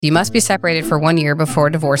You must be separated for 1 year before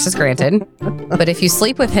divorce is granted. But if you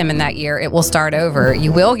sleep with him in that year, it will start over.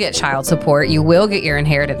 You will get child support. You will get your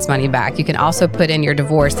inheritance money back. You can also put in your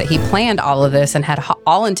divorce that he planned all of this and had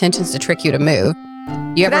all intentions to trick you to move.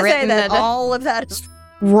 You ever say that all of that is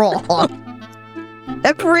wrong?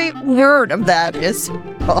 Every word of that is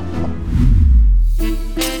wrong.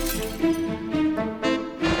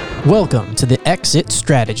 Welcome to the Exit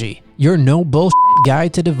Strategy, your no bullshit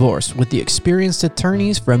guide to divorce with the experienced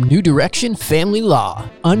attorneys from New Direction Family Law.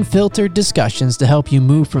 Unfiltered discussions to help you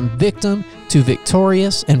move from victim to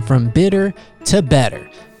victorious and from bitter to better.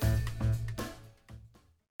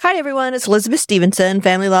 Hi, everyone. It's Elizabeth Stevenson,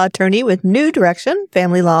 family law attorney with New Direction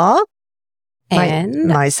Family Law. And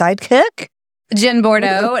my sidekick, Jen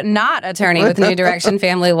Bordeaux, not attorney with New Direction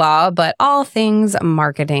Family Law, but all things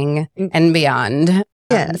marketing and beyond.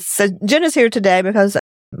 Yes. So Jen is here today because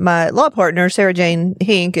my law partner, Sarah Jane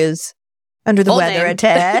Hink, is under the weather a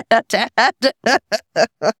tad.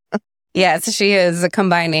 Yes, she is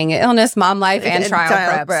combining illness, mom life, and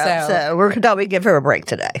trial prep. So we thought we'd give her a break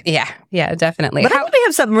today. Yeah, definitely. But I think we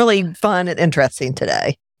have something really fun and interesting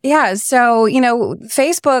today. Yeah, so,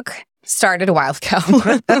 Facebook started a while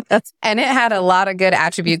ago, and it had a lot of good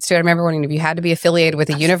attributes to it. I remember when you had to be affiliated with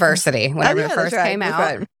a university whenever it first came out.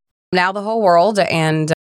 Right. Now the whole world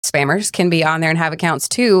and spammers can be on there and have accounts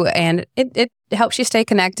too, and it helps you stay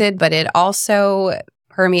connected, but it also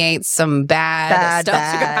permeates some bad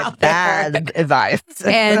stuff bad advice.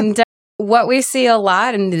 And what we see a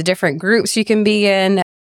lot in the different groups you can be in,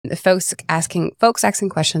 folks asking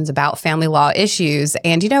questions about family law issues.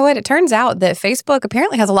 And you know what? It turns out that Facebook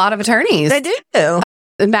apparently has a lot of attorneys. They do.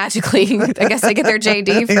 Magically, I guess they get their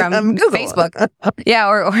JD from Google. Facebook. Yeah,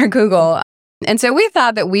 or Google. And so we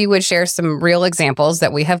thought that we would share some real examples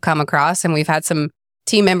that we have come across. And we've had some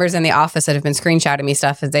team members in the office that have been screenshotting me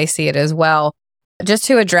stuff as they see it as well, just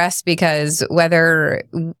to address, because whether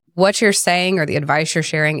what you're saying or the advice you're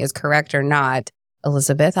sharing is correct or not,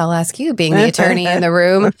 Elizabeth, I'll ask you, being the attorney in the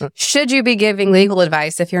room, should you be giving legal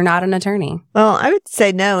advice if you're not an attorney? Well, I would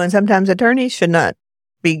say no. And sometimes attorneys should not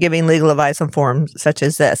be giving legal advice on forums such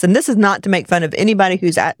as this. And this is not to make fun of anybody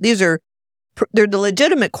they're the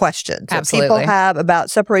legitimate questions that people have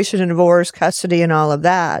about separation and divorce, custody, and all of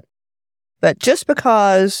that. But just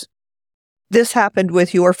because this happened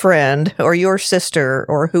with your friend or your sister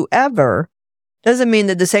or whoever doesn't mean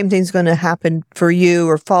that the same thing's going to happen for you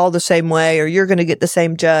or fall the same way, or you're going to get the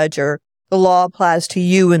same judge, or the law applies to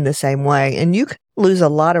you in the same way. And you can lose a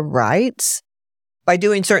lot of rights by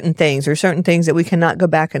doing certain things, or certain things that we cannot go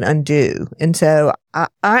back and undo. And so I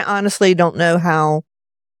honestly don't know how,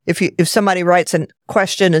 if somebody writes a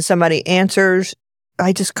question and somebody answers,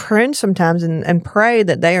 I just cringe sometimes and pray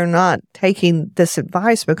that they are not taking this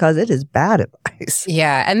advice, because it is bad advice.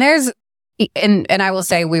 Yeah. And and I will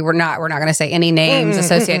say we're not going to say any names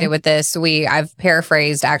associated with this. I've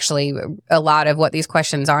paraphrased actually a lot of what these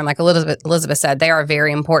questions are. And like Elizabeth said, they are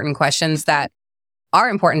very important questions that are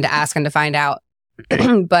important to ask and to find out.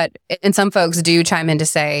 And some folks do chime in to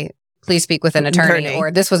say, please speak with an attorney, or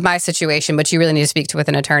this was my situation, but you really need to speak with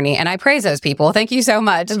an attorney. And I praise those people. Thank you so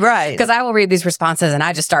much. Right. Because I will read these responses and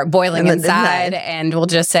I just start boiling inside, and will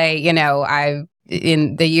just say,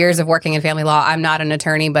 in the years of working in family law, I'm not an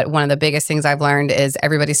attorney, but one of the biggest things I've learned is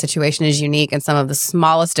everybody's situation is unique, and some of the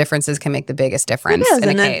smallest differences can make the biggest difference in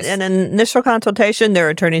a case. In an initial consultation, there are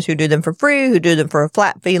attorneys who do them for free, who do them for a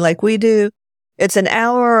flat fee like we do. It's an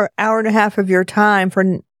hour and a half of your time for,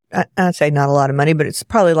 I'd say not a lot of money, but it's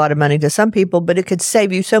probably a lot of money to some people, but it could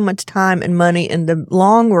save you so much time and money in the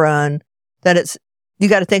long run that you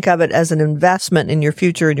got to think of it as an investment in your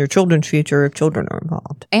future and your children's future if children are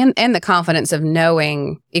involved. And the confidence of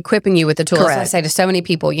equipping you with the tools. I say to so many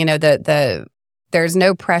people, there's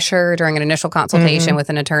no pressure during an initial consultation with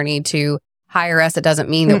an attorney to hire us. It doesn't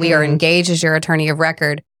mean that we are engaged as your attorney of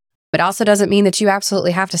record, but also doesn't mean that you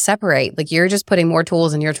absolutely have to separate. Like, you're just putting more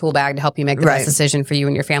tools in your tool bag to help you make the best decision for you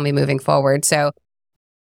and your family moving forward. So,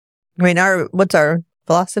 I mean, what's our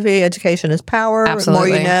philosophy? Education is power.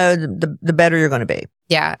 Absolutely. The more you know, the better you're going to be.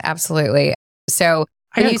 Yeah, absolutely. So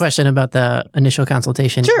I got a question about the initial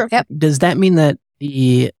consultation. Sure. Yep. Does that mean that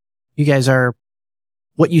you guys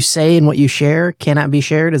what you say and what you share cannot be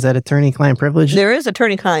shared? Is that attorney-client privilege? There is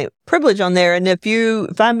attorney-client privilege on there. And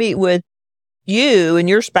if I meet with you and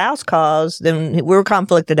your spouse calls, then we're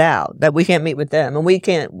conflicted out that we can't meet with them, and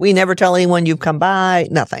we never tell anyone you've come by,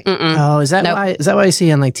 nothing. Oh, is that why I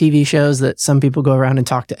see on like TV shows that some people go around and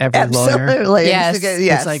talk to every lawyer? Absolutely. Yes.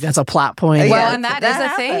 It's like, that's a plot point. Well, and that is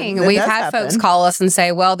a thing. We've had folks call us and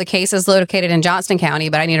say, well, the case is located in Johnston County,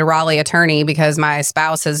 but I need a Raleigh attorney because my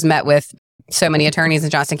spouse has met with so many attorneys in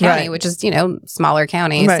Johnston County, which is, smaller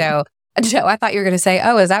county. Right. So, Joe, I thought you were going to say,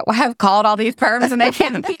 oh, is that why I've called all these firms and they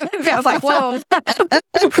can't? I was like, whoa.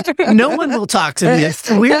 No one will talk to me. It's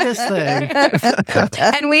the weirdest thing.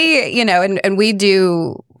 And we, and we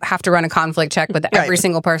do have to run a conflict check with every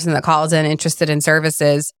single person that calls in interested in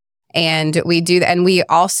services. And we do that. And we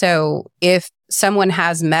also, if someone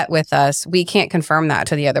has met with us, we can't confirm that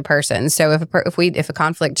to the other person. So if a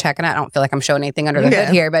conflict check, and I don't feel like I'm showing anything under the hood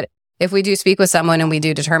here, but if we do speak with someone and we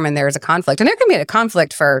do determine there is a conflict, and there can be a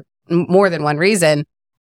conflict for more than one reason,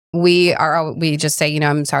 we just say,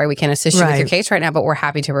 I'm sorry, we can't assist you with your case right now, but we're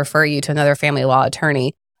happy to refer you to another family law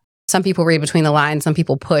attorney. Some people read between the lines, some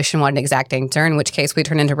people push and want an exact answer, in which case we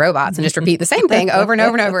turn into robots and just repeat the same thing over and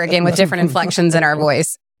over and over again with different inflections in our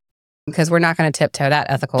voice, because we're not going to tiptoe that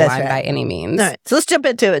ethical line by any means. All right, so let's jump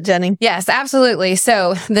into it, Jenny. Yes, absolutely.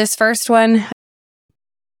 So this first one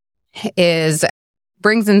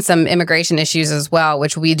brings in some immigration issues as well,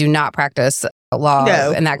 which we do not practice law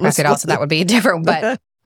in that capacity at all, so that would be different. But,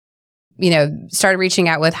 started reaching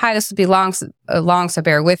out with, hi, this would be long, so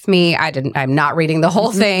bear with me. I'm not reading the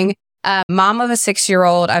whole thing. Mom of a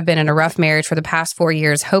 6-year-old. I've been in a rough marriage for the past 4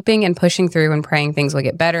 years, hoping and pushing through and praying things will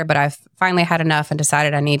get better, but I've finally had enough and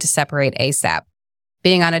decided I need to separate ASAP.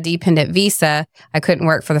 Being on a dependent visa, I couldn't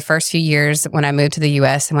work for the first few years when I moved to the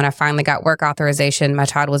U.S. And when I finally got work authorization, my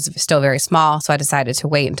child was still very small, so I decided to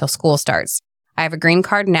wait until school starts. I have a green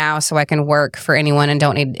card now, so I can work for anyone and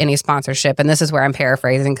don't need any sponsorship. And this is where I'm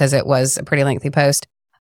paraphrasing because it was a pretty lengthy post.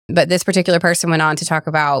 But this particular person went on to talk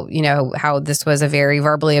about, how this was a very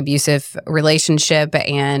verbally abusive relationship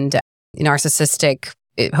and narcissistic,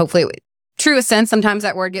 hopefully truest sense, sometimes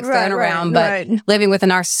that word gets thrown around, but living with a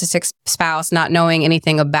narcissistic spouse, not knowing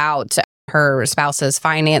anything about her spouse's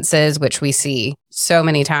finances, which we see so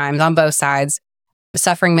many times on both sides,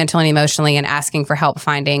 suffering mentally and emotionally, and asking for help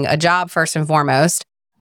finding a job first and foremost,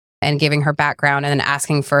 and giving her background, and then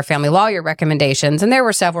asking for family lawyer recommendations. And there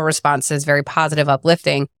were several responses, very positive,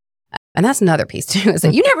 uplifting. And that's another piece too, is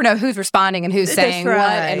that you never know who's responding and who's saying what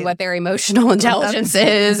and what their emotional intelligence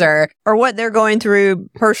is or what they're going through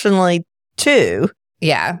personally too.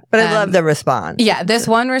 Yeah. But I love the response. Yeah. This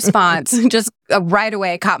one response just right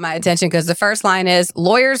away caught my attention because the first line is,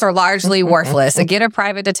 lawyers are largely worthless. Get a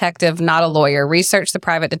private detective, not a lawyer. Research the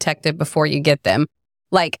private detective before you get them.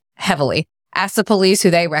 Like, heavily. Ask the police who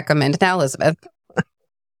they recommend. Now, Elizabeth,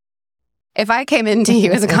 if I came into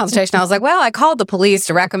you as a consultation, I was like, well, I called the police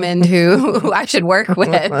to recommend who I should work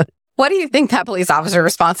with. What do you think that police officer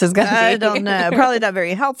response is going to be? I don't know. Probably not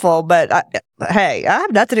very helpful, but hey, I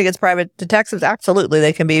have nothing against private detectives. Absolutely.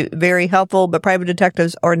 They can be very helpful, but private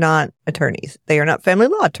detectives are not attorneys. They are not family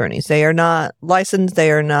law attorneys. They are not licensed. They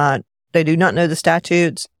do not know the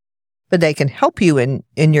statutes, but they can help you in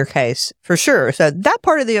your case for sure. So that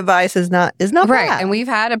part of the advice is not right. bad. And we've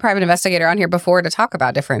had a private investigator on here before to talk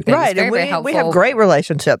about different things. Right. Very, and we have great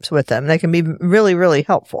relationships with them. They can be really, really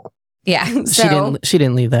helpful. Yeah. So, she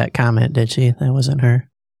didn't leave that comment, did she? That wasn't her.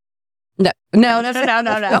 No.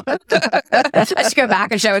 I should go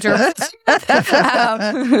back and show it to her.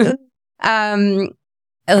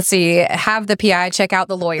 Let's see. Have the PI check out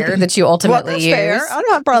the lawyer that you ultimately use. Fair. I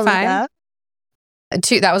don't have a problem with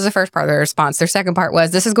that. That was the first part of the response. Their second part was,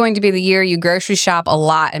 this is going to be the year you grocery shop a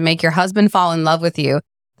lot and make your husband fall in love with you.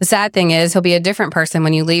 The sad thing is he'll be a different person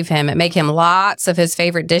when you leave him and make him lots of his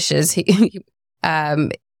favorite dishes.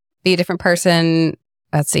 Be a different person.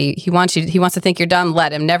 Let's see. He wants to think you're dumb.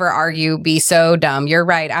 Let him. Never argue. Be so dumb. You're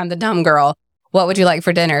right. I'm the dumb girl. What would you like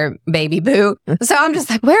for dinner, baby boo? So I'm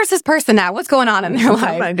just like, where's this person at? What's going on in their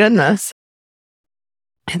life? Oh my goodness.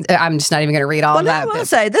 I'm just not even going to read all of that. I will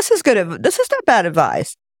say, this is good. This is not bad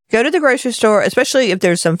advice. Go to the grocery store, especially if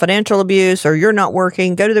there's some financial abuse or you're not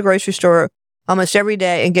working. Go to the grocery store almost every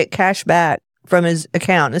day and get cash back from his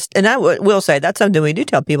account. And I will say, that's something we do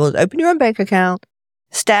tell people, is open your own bank account.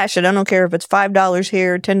 Stash it. I don't care if it's $5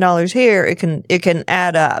 here, $10 here. It can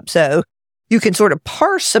add up. So you can sort of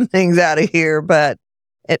parse some things out of here, but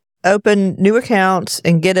open new accounts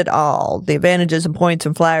and get it all. The advantages and points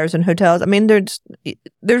and flyers and hotels. I mean, there's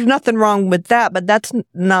nothing wrong with that, but that's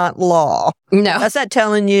not law. No. That's not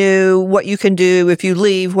telling you what you can do if you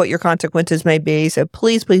leave, what your consequences may be. So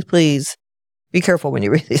please, please, please be careful when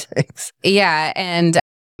you read these things. Yeah. And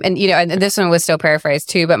this one was still paraphrased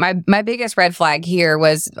too, but my biggest red flag here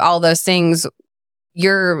was all those things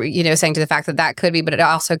you're, saying to the fact that could be, but it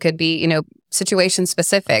also could be, situation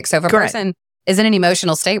specific. So if a person is in an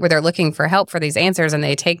emotional state where they're looking for help for these answers and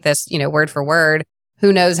they take this, word for word,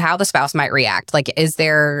 who knows how the spouse might react? Like, has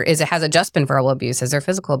it just been verbal abuse? Is there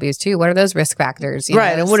physical abuse too? What are those risk factors?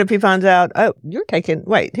 Right. And what if he finds out, oh,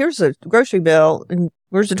 here's a grocery bill and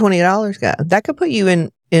where's the $20 go? That could put you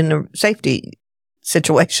in a safety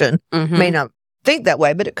situation. May not think that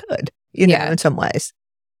way, but it could, you know, in some ways.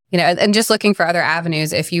 You know, and just looking for other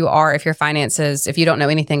avenues if you don't know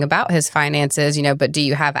anything about his finances, you know, but do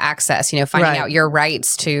you have access, you know, finding out your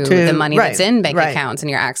rights to the money that's in bank accounts and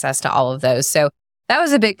your access to all of those. So that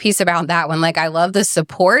was a big piece about that one. Like, I love the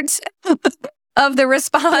support of the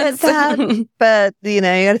response. But, you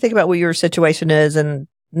know, you got to think about what your situation is, and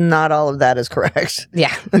not all of that is correct.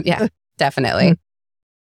 Yeah, definitely.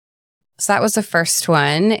 So that was the first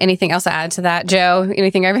one. Anything else to add to that, Joe?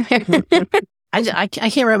 Anything over there? I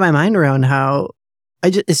can't wrap my mind around how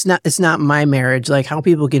it's not my marriage. Like, how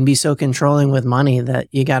people can be so controlling with money that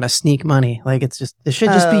you got to sneak money. Like, it should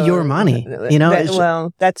just be your money. You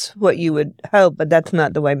know, that's what you would hope, but that's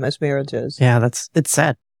not the way most marriages. Yeah, it's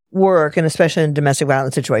sad. Work, and especially in a domestic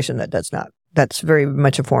violence situation, that does not. That's very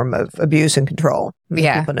much a form of abuse and control.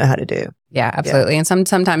 People know how to do. Yeah, absolutely. And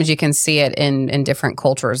sometimes you can see it in different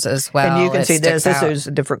cultures as well. And you can see this is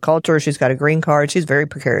a different culture. She's got a green card. She's very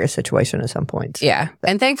precarious situation at some points. Yeah.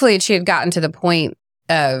 And thankfully she had gotten to the point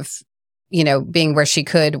of, you know, being where she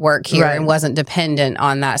could work here and wasn't dependent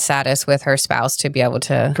on that status with her spouse to be able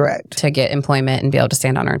to to get employment and be able to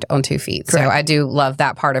stand on her own 2 feet. Correct. So I do love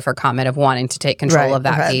that part of her comment of wanting to take control of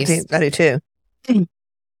that piece. I do too.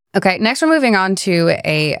 Okay, next we're moving on to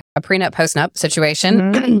a prenup post-nup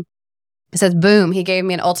situation. It says, boom, he gave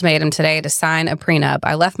me an ultimatum today to sign a prenup.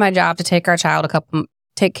 I left my job to take care of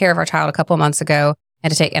our child a couple of months ago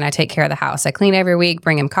and I take care of the house. I clean every week,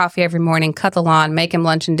 bring him coffee every morning, cut the lawn, make him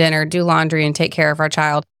lunch and dinner, do laundry, and take care of our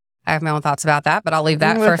child. I have my own thoughts about that, but I'll leave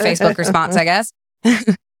that for a Facebook response, I guess.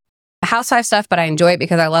 Housewife stuff, but I enjoy it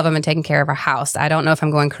because I love him and taking care of our house. I don't know if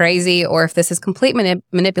I'm going crazy or if this is complete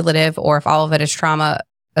manipulative or if all of it is trauma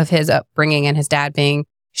of his upbringing and his dad being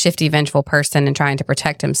shifty, vengeful person and trying to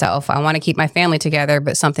protect himself. I want to keep my family together,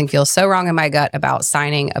 but something feels so wrong in my gut about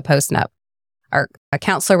signing a post-nup. Our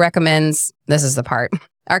counselor recommends, this is the part,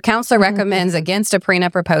 our counselor recommends against a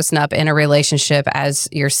prenup or post-nup in a relationship as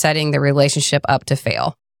you're setting the relationship up to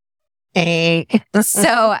fail.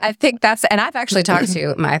 So I think and I've actually talked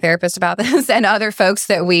to my therapist about this and other folks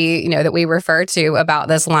that we refer to about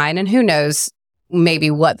this line, and who knows maybe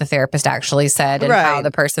what the therapist actually said and how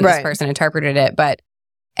this person interpreted it. But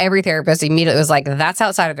every therapist immediately was like, that's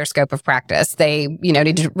outside of their scope of practice. They,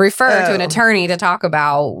 need to refer to an attorney to talk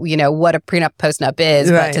about, what a prenup post-nup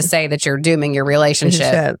is, but to say that you're dooming your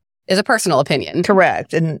relationship is a personal opinion.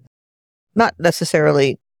 Correct. And not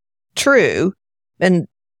necessarily true. And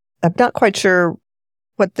I'm not quite sure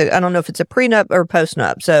I don't know if it's a prenup or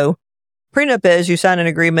post-nup. So prenup is you sign an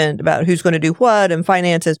agreement about who's going to do what and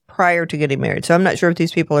finances prior to getting married. So I'm not sure if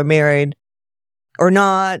these people are married or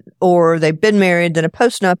not, or they've been married. Then a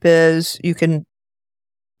post-nup is you can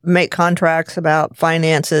make contracts about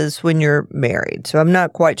finances when you're married. So I'm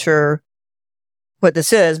not quite sure what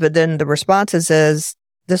this is, but then the responses is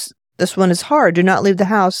this one is hard. Do not leave the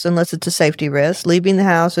house unless it's a safety risk. Leaving the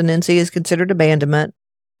house and NC is considered abandonment,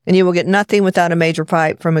 and you will get nothing without a major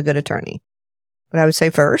fight from a good attorney. But I would say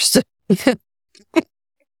first,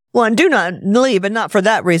 one, do not leave, and not for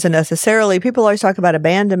that reason necessarily. People always talk about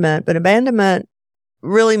abandonment, but abandonment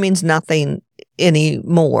really means nothing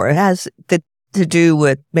anymore. It has to do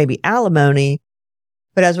with maybe alimony.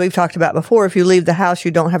 But as we've talked about before, if you leave the house, you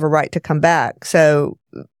don't have a right to come back. So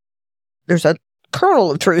there's a kernel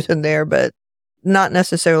of truth in there, but not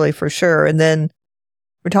necessarily for sure. And then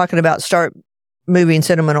we're talking about start moving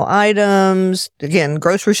sentimental items. Again,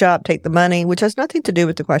 grocery shop, take the money, which has nothing to do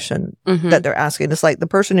with the question that they're asking. It's like the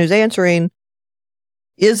person who's answering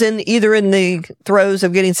is either in the throes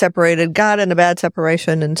of getting separated, got in a bad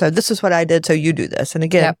separation, and so this is what I did, so you do this. And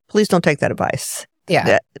again, please don't take that advice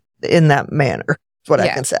in that manner, is what I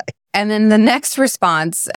can say. And then the next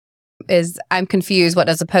response is, I'm confused. What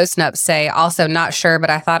does a post-nup say? Also not sure,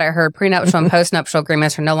 but I thought I heard prenuptial and postnuptial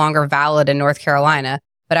agreements are no longer valid in North Carolina.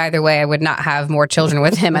 But either way, I would not have more children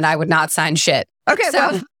with him and I would not sign shit. Okay,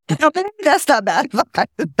 so that's not bad.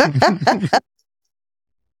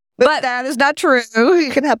 But that is not true.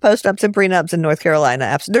 You can have post-nups and prenups in North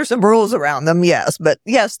Carolina. There's some rules around them, yes. But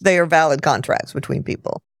yes, they are valid contracts between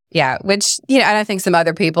people. Yeah, which, and I think some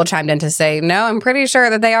other people chimed in to say, no, I'm pretty sure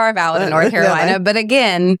that they are valid in North Carolina. But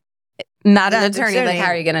again, not an attorney, like,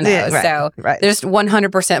 how are you going to know? Yeah, there's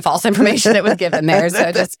 100% false information that was given there.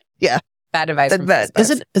 So just bad advice.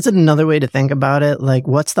 Is it another way to think about it? Like,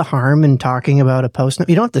 what's the harm in talking about a post-nup?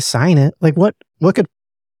 You don't have to sign it. Like, what could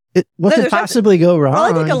What could possibly go wrong? Well,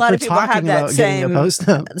 I think a lot of people have that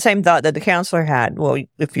same thought that the counselor had. Well,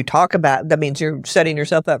 if you talk about, that means you're setting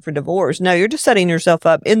yourself up for divorce. No, you're just setting yourself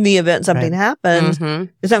up in the event something happens.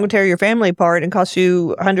 Mm-hmm. It's not going to tear your family apart and cost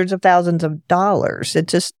you hundreds of thousands of dollars. It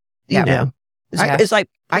just, you know, it's like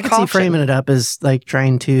I could see framing it up as like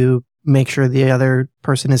trying to make sure the other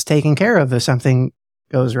person is taken care of if something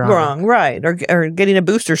goes wrong. Right. Or getting a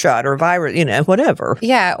booster shot or a virus, you know, whatever.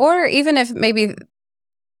 Yeah. Or even if maybe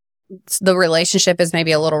the relationship is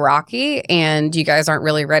maybe a little rocky and you guys aren't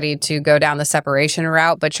really ready to go down the separation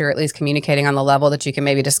route, but you're at least communicating on the level that you can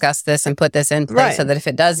maybe discuss this and put this in place so that if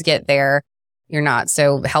it does get there, you're not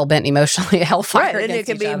so hell-bent emotionally hellfire and it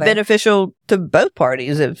can be other. Beneficial to both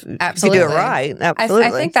parties if you do it right. Absolutely.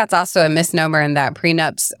 I think that's also a misnomer in that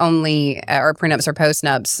prenups only, or prenups or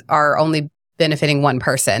postnups are only benefiting one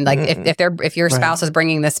person. Like if your spouse is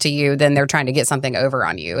bringing this to you, then they're trying to get something over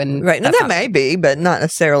on you. And now that may be, but not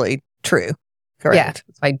necessarily true. Correct.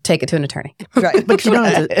 Yeah, so I take it to an attorney. Right, but you don't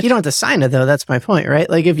have to sign it though. That's my point, right?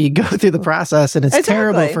 Like if you go through the process and it's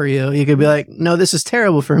terrible for you, you could be like, "No, this is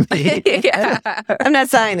terrible for me. I'm not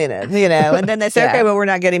signing it." You know, and then they say, "Okay, well, we're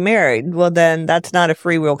not getting married." Well, then that's not a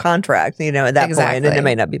free will contract. You know, at that point, and it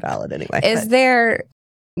may not be valid anyway. Is there?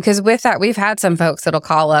 Because with that, we've had some folks that'll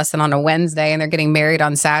call us and on a Wednesday and they're getting married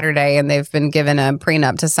on Saturday and they've been given a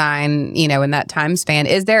prenup to sign, you know, in that time span.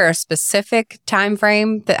 Is there a specific time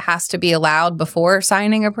frame that has to be allowed before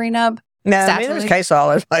signing a prenup? No, I mean, there's case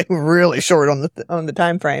law is like really short on the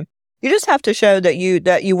time frame. You just have to show that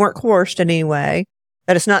you weren't coerced in any way,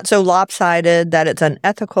 that it's not so lopsided, that it's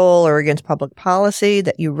unethical or against public policy,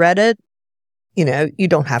 that you read it. You know, you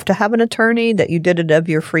don't have to have an attorney, that you did it of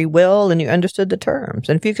your free will and you understood the terms.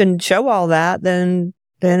 And if you can show all that, then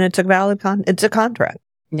it's a valid it's a contract.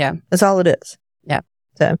 Yeah. That's all it is. Yeah.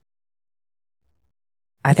 So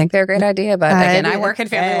I think they're a great idea, but again, I work in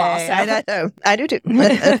family law. So. I do too.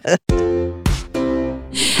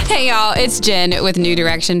 Hey y'all, it's Jen with New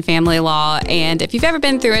Direction Family Law, and if you've ever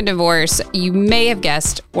been through a divorce, you may have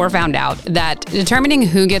guessed or found out that determining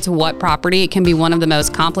who gets what property can be one of the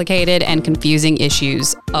most complicated and confusing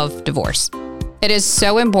issues of divorce. It is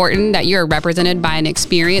so important that you are represented by an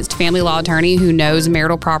experienced family law attorney who knows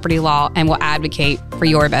marital property law and will advocate for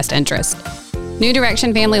your best interest. New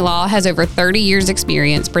Direction Family Law has over 30 years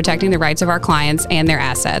experience protecting the rights of our clients and their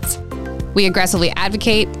assets. We aggressively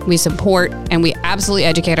advocate, we support, and we absolutely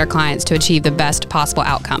educate our clients to achieve the best possible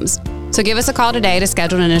outcomes. So give us a call today to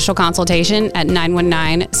schedule an initial consultation at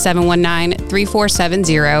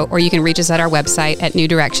 919-719-3470, or you can reach us at our website at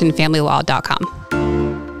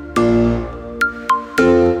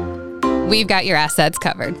newdirectionfamilylaw.com. We've got your assets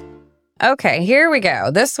covered. Okay, here we go.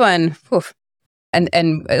 This one, and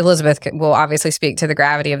Elizabeth will obviously speak to the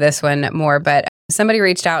gravity of this one more, but somebody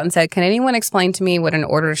reached out and said, can anyone explain to me what an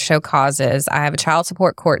order to show cause is? I have a child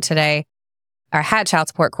support court today, or had child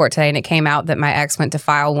support court today, and it came out that my ex went to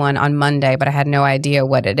file one on Monday, but I had no idea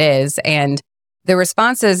what it is. And the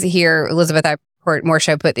responses here, Elizabeth,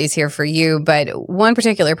 Morshow put these here for you, but one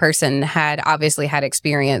particular person had obviously had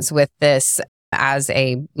experience with this as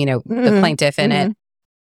a, the plaintiff in it,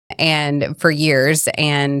 and for years,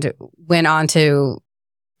 and went on to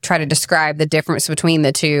try to describe the difference between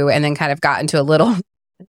the two, and then kind of got into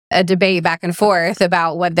a debate back and forth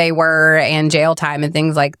about what they were and jail time and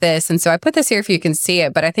things like this. And so I put this here if you can see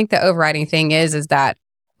it, but I think the overriding thing is that,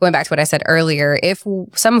 going back to what I said earlier, if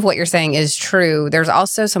some of what you're saying is true, there's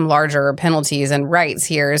also some larger penalties and rights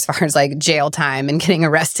here as far as like jail time and getting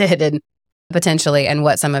arrested and potentially, and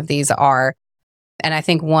what some of these are. And I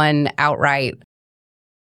think one outright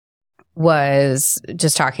was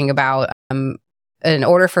just talking about an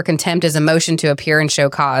order for contempt is a motion to appear and show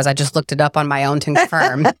cause. I just looked it up on my own to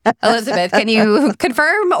confirm. Elizabeth, can you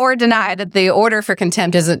confirm or deny that the order for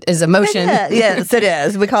contempt is a motion? Yes, it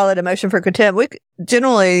is. We call it a motion for contempt.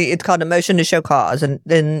 Generally, it's called a motion to show cause. And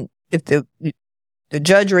then if the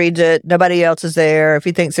judge reads it, nobody else is there. If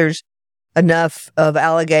he thinks there's enough of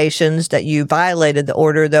allegations that you violated the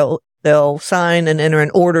order, they'll sign and enter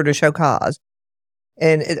an order to show cause.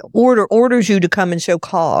 And it orders you to come and show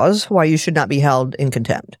cause why you should not be held in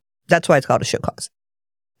contempt. That's why it's called a show cause.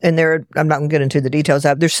 And I'm not going to get into the details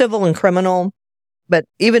of it. There's civil and criminal, but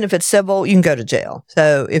even if it's civil, you can go to jail.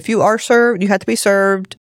 So if you are served, you have to be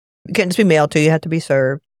served. You can't just be mailed to you, have to be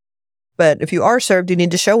served. But if you are served, you need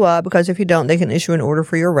to show up, because if you don't, they can issue an order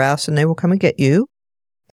for your arrest and they will come and get you.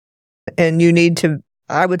 And you need to,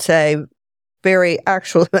 I would say, actually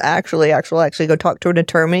go talk to an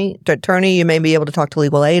attorney. You may be able to talk to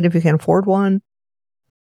legal aid if you can afford one.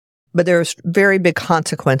 But there's very big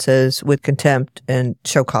consequences with contempt and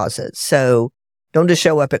show causes. So don't just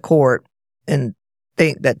show up at court and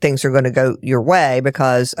think that things are going to go your way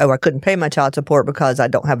because, I couldn't pay my child support because I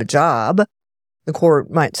don't have a job. The court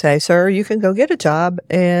might say, sir, you can go get a job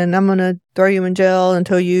and I'm going to throw you in jail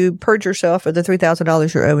until you purge yourself of the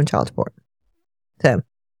 $3,000 you're owing child support. So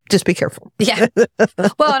just be careful. Yeah.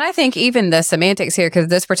 Well, and I think even the semantics here, because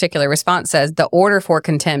this particular response says the order for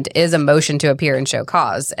contempt is a motion to appear and show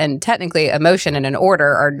cause. And technically a motion and an order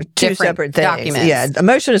are two separate things. Documents. Yeah. A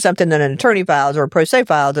motion is something that an attorney files or a pro se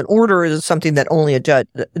files. An order is something that only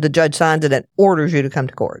the judge signs and it orders you to come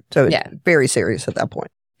to court. So it's very serious at that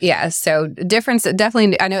point. Yeah. So difference,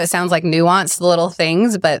 definitely, I know it sounds like nuanced little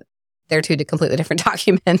things, but they're two completely different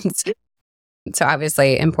documents. So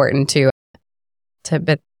obviously important to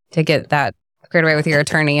get that squared away with your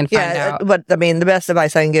attorney and find out. But I mean, the best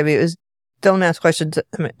advice I can give you is don't ask questions.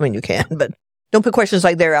 I mean, you can, but don't put questions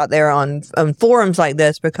like they're out there on forums like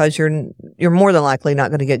this because you're more than likely not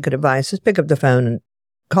going to get good advice. Just pick up the phone and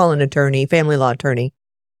call an attorney, family law attorney,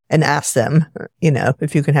 and ask them,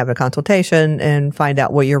 if you can have a consultation and find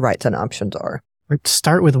out what your rights and options are. Or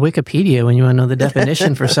start with Wikipedia when you want to know the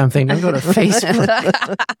definition for something. Don't go to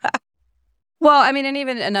Facebook. Well, I mean, and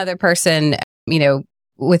even another person,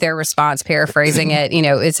 with their response, paraphrasing it,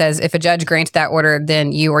 it says, if a judge granted that order,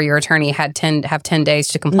 then you or your attorney have 10 days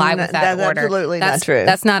to comply with that order. That's absolutely not true.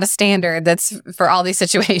 That's not a standard. That's for all these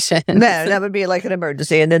situations. No, that would be like an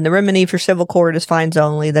emergency. And then the remedy for civil court is fines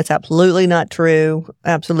only. That's absolutely not true.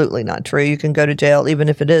 Absolutely not true. You can go to jail even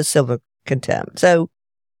if it is civil contempt. So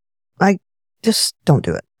I just don't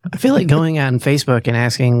do it. I feel like going on Facebook and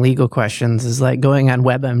asking legal questions is like going on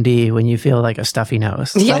WebMD when you feel like a stuffy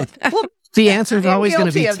nose. Yeah. Well, the answer is always going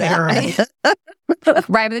to be terrible. Right,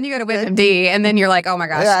 but then you go to WebMD and then you're like, oh my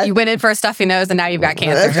gosh, you went in for a stuffy nose and now you've got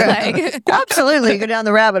cancer. Absolutely, go down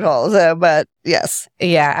the rabbit hole. So, but yes.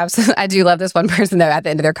 Yeah, absolutely. I do love this one person though at the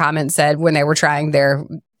end of their comment said when they were trying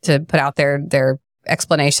to put out their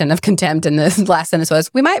explanation of contempt, and the last sentence was,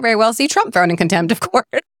 we might very well see Trump thrown in contempt of court.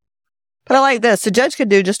 But I like this. The judge could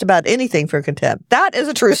do just about anything for contempt. That is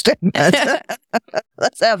a true statement.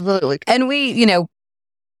 That's absolutely true. And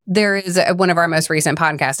there is one of our most recent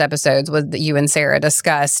podcast episodes was that you and Sarah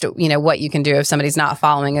discussed, what you can do if somebody's not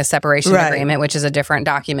following a separation agreement, which is a different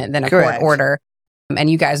document than a court order. And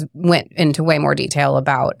you guys went into way more detail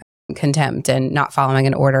about contempt and not following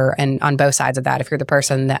an order, and on both sides of that, if you're the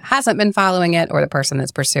person that hasn't been following it or the person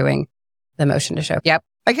that's pursuing the motion to show. Yep.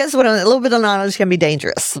 I guess a little bit of knowledge can be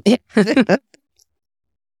dangerous. Yeah,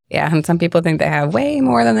 and some people think they have way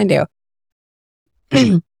more than they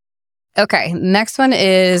do. Okay, next one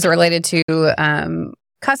is related to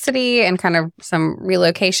custody and kind of some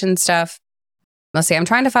relocation stuff. Let's see, I'm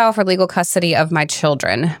trying to file for legal custody of my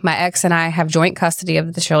children. My ex and I have joint custody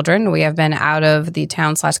of the children. We have been out of the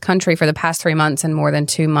town/country for the past 3 months and more than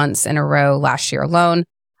 2 months in a row last year alone.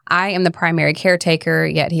 I am the primary caretaker,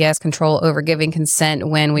 yet he has control over giving consent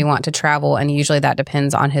when we want to travel, and usually that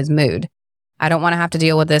depends on his mood. I don't want to have to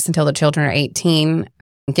deal with this until the children are 18.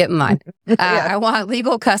 Get in line. I want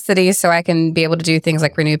legal custody so I can be able to do things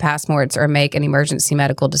like renew passports or make an emergency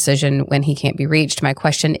medical decision when he can't be reached. My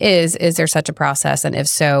question is there such a process? And if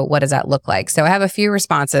so, what does that look like? So I have a few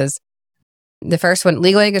responses. The first one,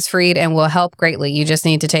 legal aid is freed and will help greatly. You just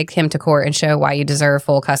need to take him to court and show why you deserve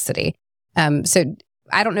full custody. So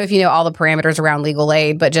I don't know if you know all the parameters around legal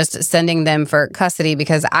aid, but just sending them for custody,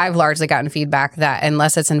 because I've largely gotten feedback that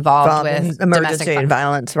unless it's involved with emergency and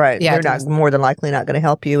violence, right? Yeah, they're not more than likely not going to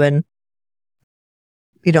help you, and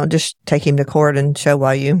you don't just take him to court and show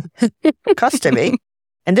why you custody.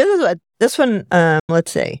 And this one.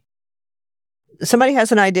 Let's see. Somebody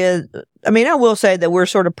has an idea. I mean, I will say that we're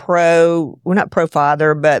sort of we're not pro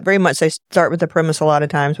father, but very much they start with the premise a lot of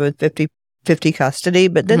times with 50 custody,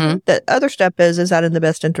 but then the other step is that in the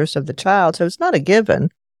best interest of the child? So it's not a given,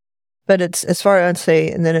 but it's as far as say,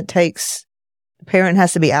 and then the parent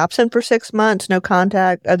has to be absent for 6 months, no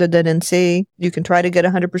contact other than NC. You can try to get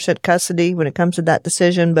 100% custody when it comes to that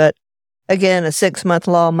decision, but again, a 6-month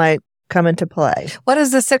law might come into play. What is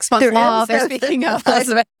the 6-month law they're speaking of,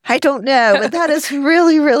 Elizabeth? I don't know, but that is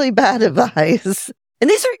really, really bad advice. And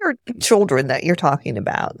these are your children that you're talking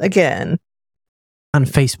about. Again, on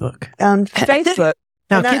Facebook.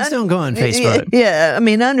 Now, kids don't go on Facebook. Yeah. I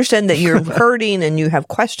mean, I understand that you're hurting and you have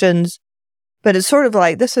questions, but it's sort of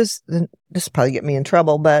like, this probably get me in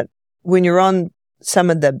trouble, but when you're on some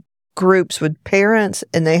of the groups with parents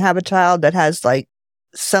and they have a child that has like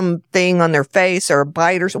something on their face or a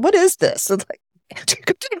bite or what is this? It's like, you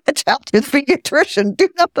could take a child to the pediatrician. Do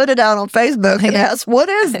not put it out on Facebook and ask, what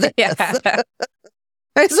is this?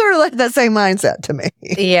 It's sort of like that same mindset to me.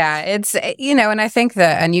 Yeah, it's, and I think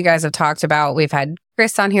and you guys have talked about, we've had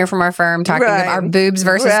Chris on here from our firm talking about our boobs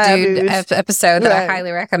versus dude episode that I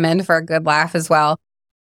highly recommend for a good laugh as well.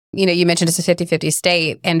 You mentioned it's a 50-50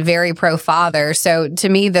 state and very pro-father. So to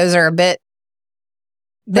me, those are a bit,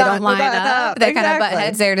 they don't line up. They kind of butt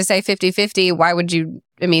heads there to say 50-50. Why would you,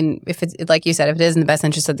 if it's, like you said, if it is in the best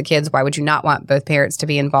interest of the kids, why would you not want both parents to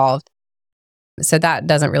be involved? So that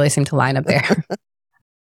doesn't really seem to line up there.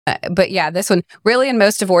 But yeah, this one, really in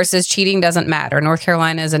most divorces, cheating doesn't matter. North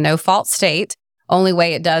Carolina is a no-fault state. Only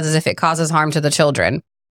way it does is if it causes harm to the children.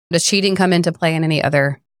 Does cheating come into play in any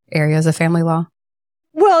other areas of family law?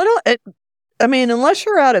 Well, unless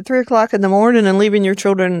you're out at 3:00 in the morning and leaving your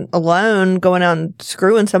children alone, going out and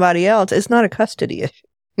screwing somebody else, it's not a custody issue.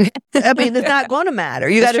 It's not going to matter.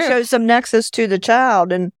 You got to show some nexus to the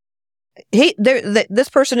child. And this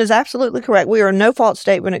person is absolutely correct. We are a no-fault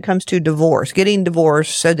state when it comes to divorce, getting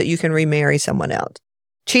divorced so that you can remarry someone else.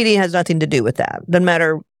 Cheating has nothing to do with that. Doesn't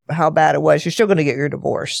matter how bad it was, you're still going to get your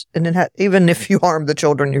divorce. And then even if you harm the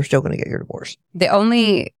children, you're still going to get your divorce. The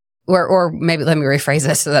only, or maybe let me rephrase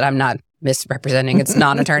this so that I'm not misrepresenting its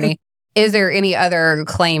non-attorney. Is there any other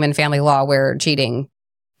claim in family law where cheating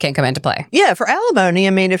can come into play? Yeah, for alimony,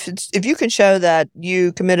 if you can show that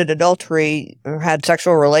you committed adultery or had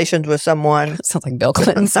sexual relations with someone. Sounds like Bill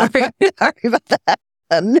Clinton. Sorry about that.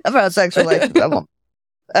 I've never had sexual relations with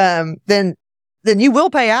them. Then you will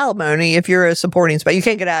pay alimony if you're a supporting spouse. You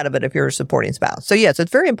can't get out of it if you're a supporting spouse. So yes,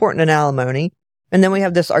 it's very important in alimony. And then we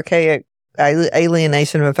have this archaic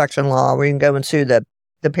alienation of affection law where you can go and sue the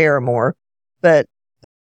paramour. But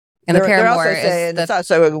and the paramour it's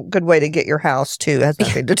also a good way to get your house too. It has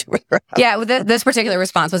nothing to do with your house. Yeah, this particular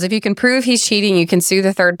response was, if you can prove he's cheating, you can sue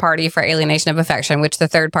the third party for alienation of affection, which the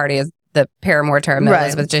third party is the paramour term that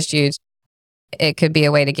Elizabeth just used. It could be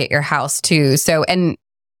a way to get your house too. So, and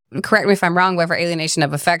correct me if I'm wrong, but for alienation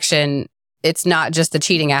of affection, it's not just the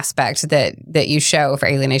cheating aspect that you show for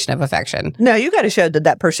alienation of affection. No, you got to show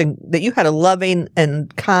that person, that you had a loving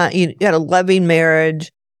and you had a loving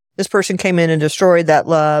marriage. This person came in and destroyed that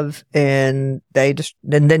love, and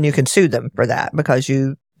then you can sue them for that because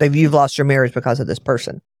you've lost your marriage because of this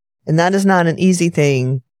person. And that is not an easy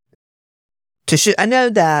thing to I know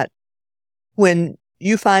that when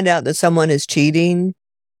you find out that someone is cheating,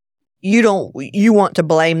 you want to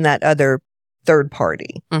blame that other third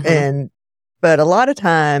party. Mm-hmm. But a lot of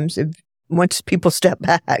times, once people step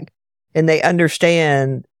back and they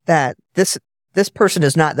understand that this person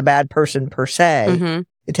is not the bad person per se, mm-hmm.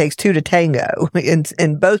 It takes two to tango,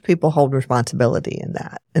 and both people hold responsibility in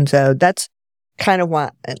that. And so that's kind of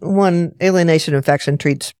why one alienation of affection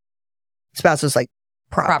treats spouses like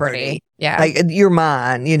property. Yeah. Like, you're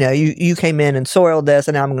mine. You came in and soiled this,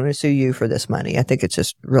 and now I'm going to sue you for this money. I think it's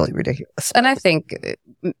just really ridiculous. And I think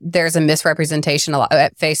there's a misrepresentation a lot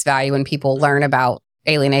at face value when people learn about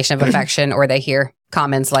alienation of affection or they hear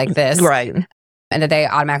comments like this. Right. And that they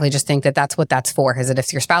automatically just think that that's what that's for, is that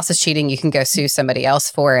if your spouse is cheating, you can go sue somebody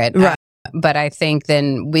else for it. Right. But I think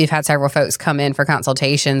then we've had several folks come in for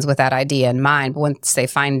consultations with that idea in mind. But once they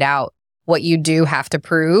find out what you do have to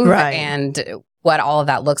prove and what all of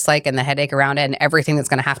that looks like and the headache around it and everything that's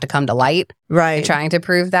going to have to come to light, trying to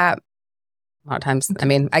prove that. A lot of times,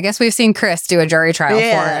 I guess we've seen Chris do a jury trial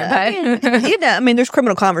for it. But there's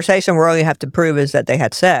criminal conversation where all you have to prove is that they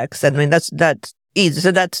had sex. That's easy.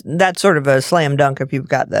 So that's sort of a slam dunk if you've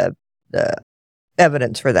got the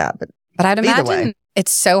evidence for that. But I'd imagine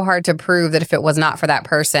it's so hard to prove that if it was not for that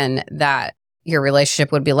person, that your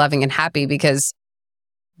relationship would be loving and happy, because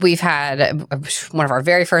we've had one of our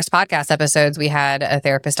very first podcast episodes, we had a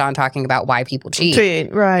therapist on talking about why people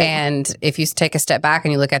cheat. Right. And if you take a step back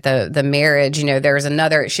and you look at the marriage, there's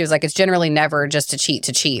another, she was like, it's generally never just to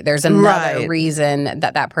cheat. There's another reason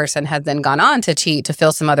that person has then gone on to cheat to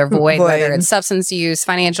fill some other void, whether it's substance use,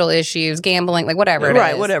 financial issues, gambling, like whatever it is.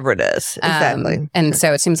 Right, whatever it is. Exactly. And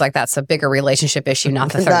so it seems like that's a bigger relationship issue,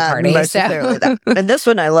 not the third party. And this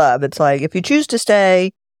one I love. It's like, if you choose to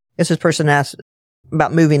stay, this person asked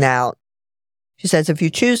about moving out. She says, if you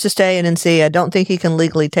choose to stay in NC, I don't think he can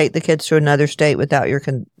legally take the kids to another state without your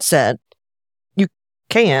consent. You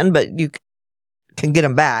can, but you can get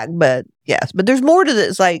them back. But yes, but there's more to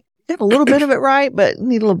this. Like, you have a little bit of it right, but you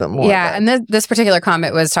need a little bit more. Yeah, and this particular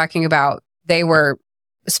comment was talking about they were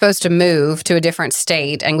supposed to move to a different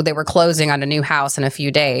state and they were closing on a new house in a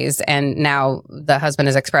few days. And now the husband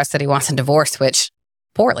has expressed that he wants a divorce, which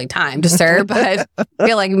poorly timed, sir, but I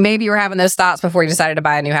feel like maybe you were having those thoughts before you decided to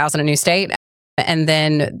buy a new house in a new state. And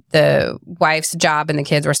then the wife's job and the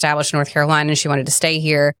kids were established in North Carolina and she wanted to stay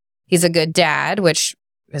here. He's a good dad, which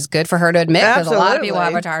is good for her to admit, because a lot of people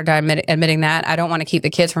have a hard time admitting that. I don't want to keep the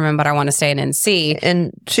kids from him, but I want to stay in NC.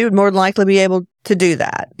 And she would more than likely be able to do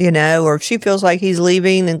that, or if she feels like he's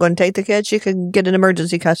leaving and going to take the kids, she can get an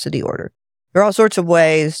emergency custody order. There are all sorts of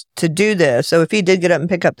ways to do this. So if he did get up and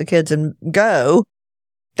pick up the kids and go,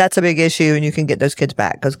 that's a big issue, and you can get those kids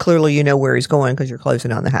back because clearly you know where he's going because you're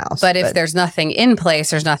closing on the house. But if there's nothing in place,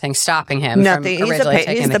 there's nothing stopping him from originally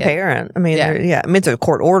taking he's the parent. I mean, it's a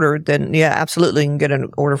court order, then absolutely, you can get an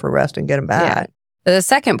order for arrest and get him back. Yeah. The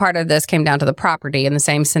second part of this came down to the property in the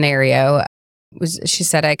same scenario. She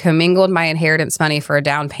said, I commingled my inheritance money for a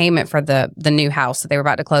down payment for the new house that they were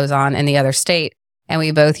about to close on in the other state, and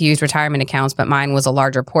we both used retirement accounts, but mine was a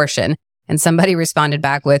larger portion. And somebody responded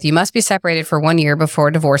back with, you must be separated for 1 year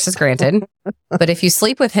before divorce is granted. But if you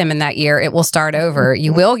sleep with him in that year, it will start over.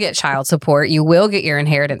 You will get child support. You will get your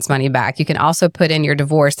inheritance money back. You can also put in your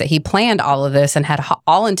divorce that he planned all of this and had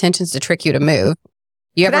all intentions to trick you to move.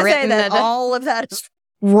 You ever written that all of that is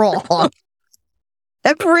wrong?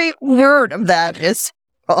 Every word of that is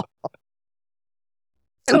wrong.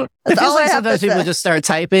 It feels like sometimes people just start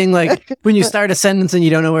typing, like when you start a sentence and you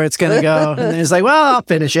don't know where it's going to go. And it's like, well, I'll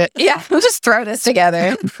finish it. Yeah, we'll just throw this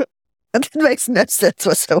together. That makes no sense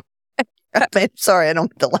whatsoever. I mean, sorry, I don't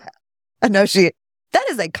have to laugh. I know that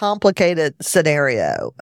is a complicated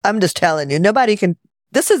scenario. I'm just telling you,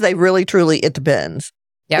 this is a really, truly, it depends.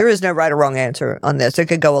 Yep. There is no right or wrong answer on this. It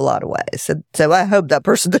could go a lot of ways. So I hope that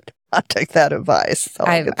person did not take that advice.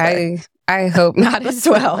 I hope not as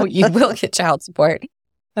well. You will get child support.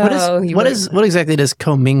 What exactly does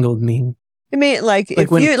commingled mean? I mean,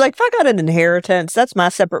 if I got an inheritance, that's my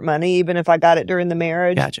separate money, even if I got it during the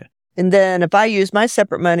marriage. Gotcha. And then if I use my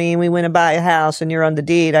separate money and we went to buy a house and you're on the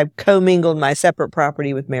deed, I've commingled my separate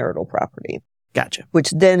property with marital property. Gotcha.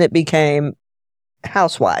 Which then it became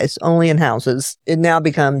house-wise, only in houses. It now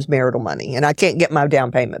becomes marital money, and I can't get my down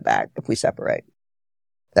payment back if we separate.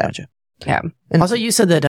 Gotcha. Yeah. And also, you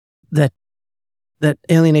said that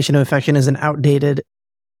alienation of affection is an outdated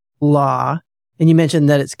law, and you mentioned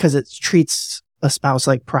that it's because it treats a spouse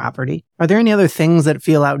like property. Are there any other things that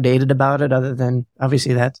feel outdated about it other than,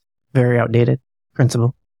 obviously, that's very outdated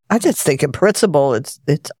principle? I just think in principle, it's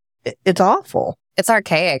awful. It's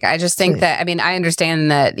archaic. I just think that, I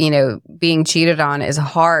understand that, being cheated on is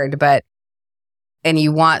hard, and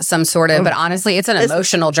you want some sort of, but honestly, it's an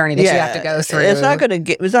emotional journey that you have to go through. It's not going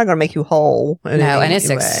to make you whole. And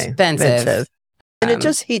it's expensive. And it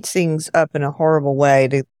just heats things up in a horrible way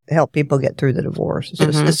to help people get through the divorce.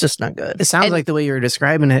 It's just not good. It sounds like the way you were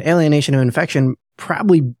describing it, alienation of affection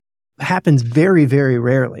probably happens very, very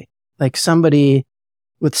rarely. Like somebody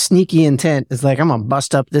with sneaky intent is like, I'm going to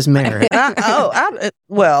bust up this marriage.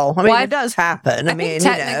 It does happen. I mean,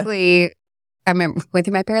 technically, I remember went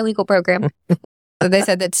through my paralegal program. They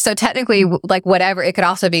said that, so technically, like whatever, it could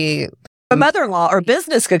also be a mother-in-law or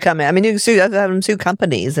business could come in. I mean, you can have them sue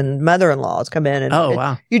companies and mother-in-laws come in. And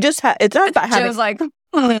wow. You just it's not about having. Joe's like,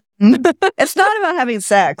 it's not about having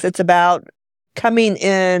sex. It's about coming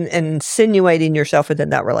in and insinuating yourself within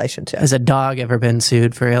that relationship. Has a dog ever been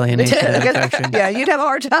sued for alienation of affection? Yeah, you'd have a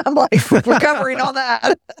hard time recovering on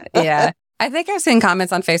that. Yeah. I think I've seen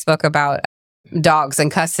comments on Facebook about dogs in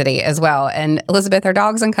custody as well. And Elizabeth, are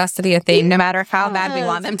dogs in custody a thing, no matter how bad we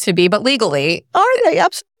want them to be, but legally? Are they?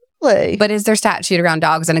 Absolutely. But is there statute around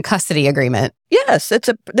dogs in a custody agreement? Yes,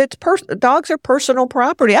 dogs are personal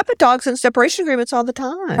property. I put dogs in separation agreements all the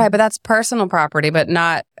time. Right, but that's personal property, but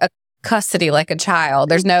not a custody like a child.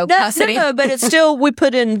 There's no custody. No, but it's still, we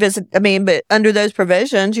put in but under those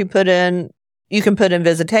provisions, you can put in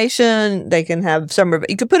visitation. They can have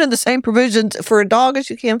you can put in the same provisions for a dog as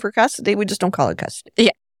you can for custody. We just don't call it custody.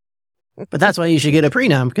 Yeah. But that's why you should get a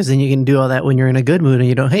prenup, because then you can do all that when you're in a good mood and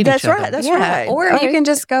you don't hate each other. That's right. Or you can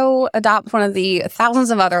just go adopt one of the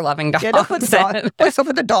thousands of other loving dogs. Yeah, don't put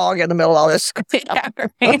the dog in the middle of all this. Yeah,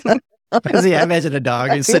 I imagine a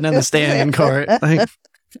dog is sitting on the stand in court.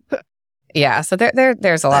 Yeah, so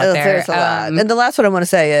there's a lot there. There's a lot. And the last one I want to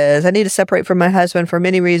say is, I need to separate from my husband for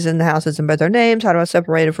many reasons. The house is in both our names. How do I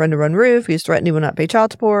separate a friend to run roof? He's threatened he will not pay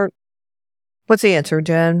child support. What's the answer,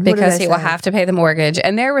 Jen? Because he will have to pay the mortgage.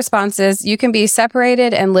 And their response is, you can be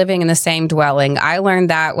separated and living in the same dwelling. I learned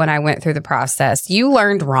that when I went through the process. You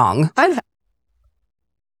learned wrong. I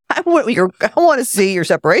want to see your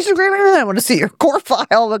separation agreement. I want to see your court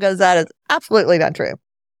file, because that is absolutely not true.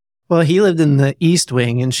 Well, he lived in the East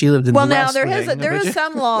Wing and she lived in the West Wing. Well, now there is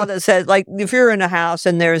some law that says, like, if you're in a house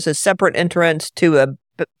and there's a separate entrance to a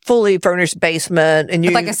fully furnished basement and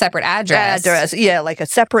you like a separate address. Yeah, like a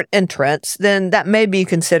separate entrance, then that may be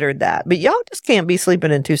considered that. But y'all just can't be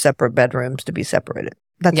sleeping in two separate bedrooms to be separated.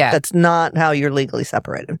 That's not how you're legally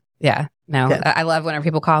separated. Yeah. No, I love whenever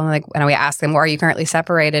people call and when we ask them, well, are you currently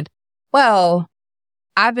separated? Well,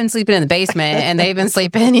 I've been sleeping in the basement and they've been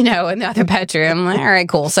sleeping, in the other bedroom. All right,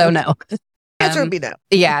 cool. So no. Answer would be no.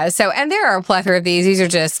 Yeah. So, and there are a plethora of these. These are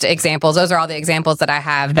just examples. Those are all the examples that I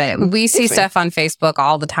have. But we see stuff on Facebook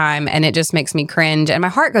all the time and it just makes me cringe. And my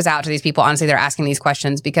heart goes out to these people. Honestly, they're asking these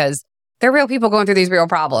questions because they're real people going through these real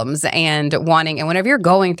problems and whenever you're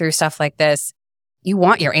going through stuff like this, you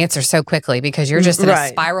want your answers so quickly because you're just in a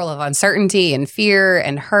spiral of uncertainty and fear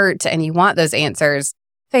and hurt and you want those answers.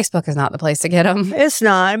 Facebook is not the place to get them. It's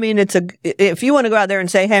not. I mean, if you want to go out there and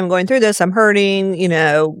say, hey, I'm going through this, I'm hurting,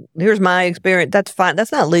 here's my experience, that's fine.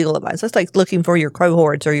 That's not legal advice. That's like looking for your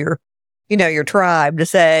cohorts or your tribe to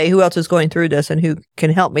say who else is going through this and who can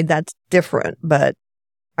help me. That's different. But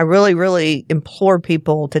I really, really implore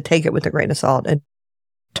people to take it with a grain of salt and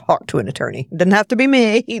talk to an attorney. It doesn't have to be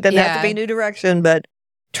me. It doesn't have to be New Direction, but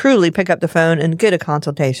truly pick up the phone and get a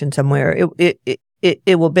consultation somewhere.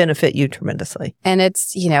 It will benefit you tremendously. And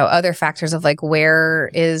it's, other factors of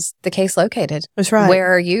where is the case located? That's right.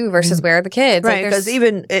 Where are you versus where are the kids? Right. Because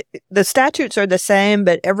the statutes are the same,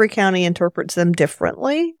 but every county interprets them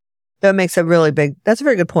differently. That makes that's a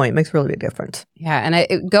very good point. It makes a really big difference. Yeah.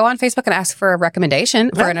 And go on Facebook and ask for a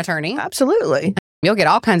recommendation for an attorney. Absolutely. You'll get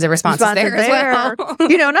all kinds of responses there as well.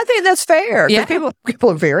 And I think that's fair. Yeah.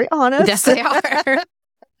 People are very honest. Yes, they are.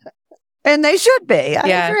 And they should be.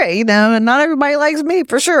 I agree, and not everybody likes me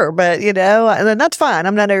for sure, but, and that's fine.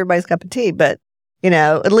 I'm not everybody's cup of tea, but,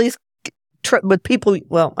 at least with people,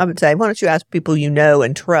 I would say, why don't you ask people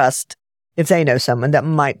and trust if they know someone? That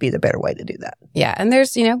might be the better way to do that. Yeah. And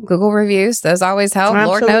there's, Google reviews. Those always help.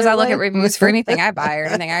 Absolutely. Lord knows I look at reviews for anything I buy or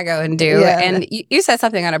anything I go and do. Yeah. And you said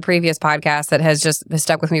something on a previous podcast that has just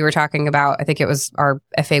stuck with me. We were talking about, I think it was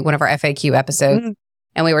one of our FAQ episodes,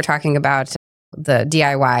 and we were talking about the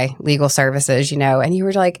DIY legal services, and you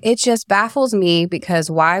were like, it just baffles me because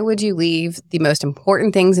why would you leave the most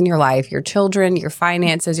important things in your life, your children, your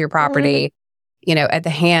finances, your property, at the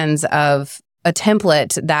hands of a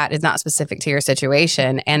template that is not specific to your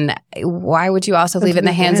situation? And why would you also leave it in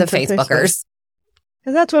the hands of Facebookers?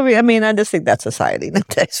 And that's what I just think that's society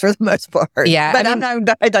nowadays for the most part. Yeah. But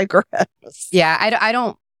I digress. Yeah. I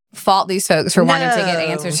don't fault these folks for wanting to get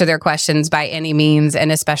answers to their questions by any means,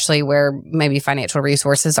 and especially where maybe financial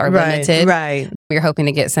resources are limited. Right. We're hoping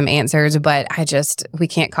to get some answers, but we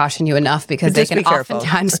can't caution you enough because they can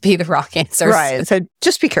oftentimes be the wrong answers. Right. So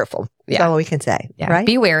just be careful. That's all we can say. Yeah. Right?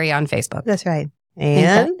 Be wary on Facebook. That's right.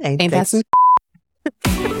 And ain't that some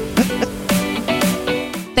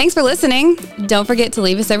Thanks for listening. Don't forget to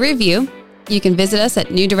leave us a review. You can visit us at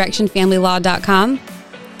newdirectionfamilylaw.com.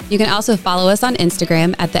 You can also follow us on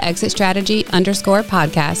Instagram at the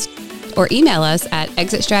exitstrategy_podcast or email us at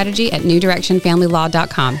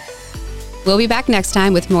exitstrategy@newdirectionfamilylaw.com. We'll be back next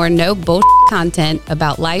time with more no bullshit content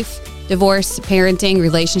about life, divorce, parenting,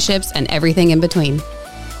 relationships, and everything in between.